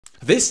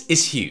This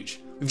is huge.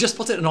 We've just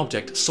spotted an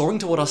object soaring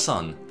toward our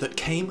sun that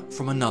came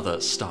from another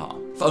star.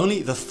 For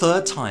only the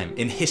third time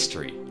in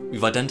history,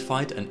 we've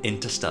identified an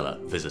interstellar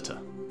visitor.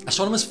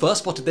 Astronomers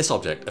first spotted this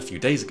object a few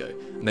days ago,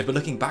 and they've been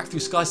looking back through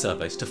sky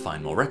surveys to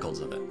find more records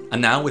of it. And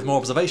now, with more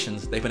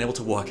observations, they've been able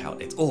to work out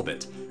its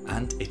orbit,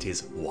 and it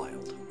is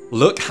wild.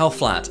 Look how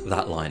flat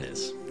that line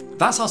is.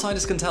 That's how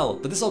scientists can tell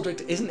that this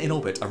object isn't in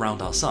orbit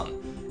around our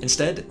sun.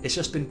 Instead, it's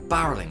just been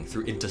barreling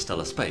through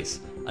interstellar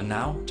space, and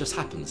now just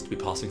happens to be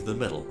passing through the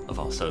middle of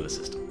our solar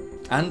system.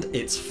 And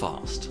it's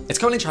fast. It's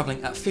currently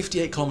travelling at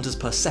 58 kilometers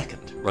per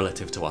second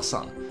relative to our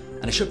sun,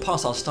 and it should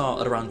pass our star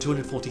at around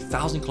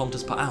 240,000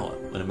 kilometers per hour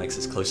when it makes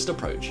its closest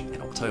approach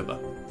in October.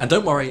 And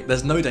don't worry,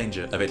 there's no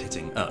danger of it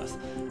hitting Earth.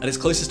 At its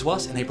closest to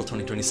us in April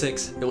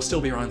 2026, it will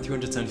still be around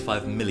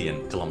 375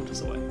 million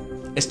kilometers away.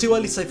 It's too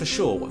early to say for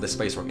sure what this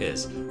space rock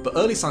is, but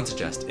early signs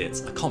suggest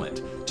it's a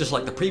comet, just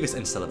like the previous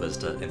interstellar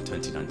visitor in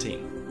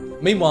 2019.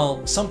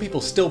 Meanwhile, some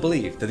people still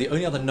believe that the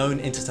only other known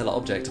interstellar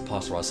object to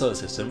pass through our solar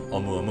system,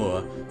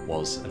 Oumuamua,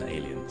 was an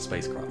alien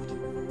spacecraft.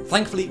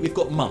 Thankfully, we've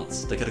got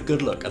months to get a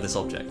good look at this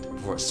object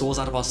before it soars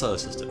out of our solar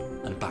system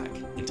and back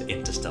into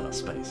interstellar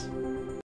space.